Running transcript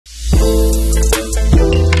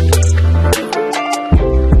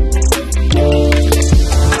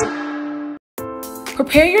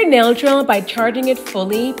Prepare your nail drill by charging it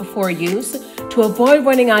fully before use to avoid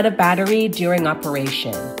running out of battery during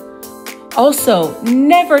operation. Also,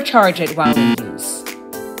 never charge it while in use.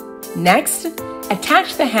 Next,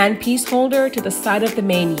 attach the handpiece holder to the side of the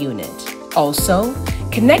main unit. Also,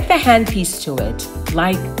 connect the handpiece to it,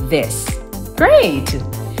 like this. Great!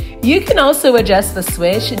 You can also adjust the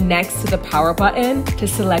switch next to the power button to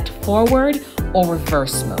select forward or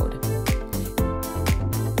reverse mode.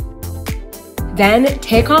 Then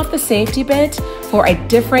take off the safety bit for a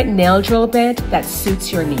different nail drill bit that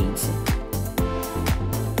suits your needs.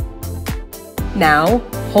 Now,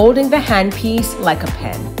 holding the handpiece like a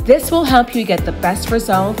pen. This will help you get the best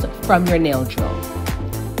results from your nail drill.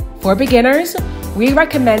 For beginners, we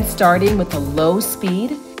recommend starting with a low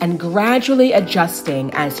speed and gradually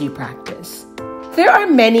adjusting as you practice. There are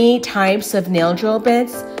many types of nail drill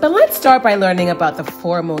bits, but let's start by learning about the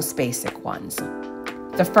four most basic ones.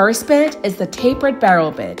 The first bit is the tapered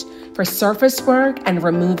barrel bit for surface work and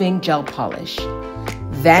removing gel polish.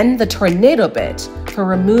 Then the tornado bit for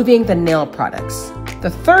removing the nail products. The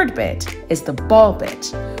third bit is the ball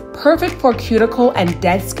bit, perfect for cuticle and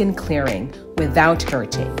dead skin clearing without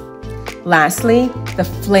hurting. Lastly, the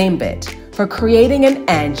flame bit for creating an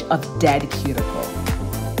edge of dead cuticle.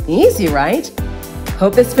 Easy, right?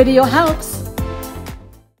 Hope this video helps.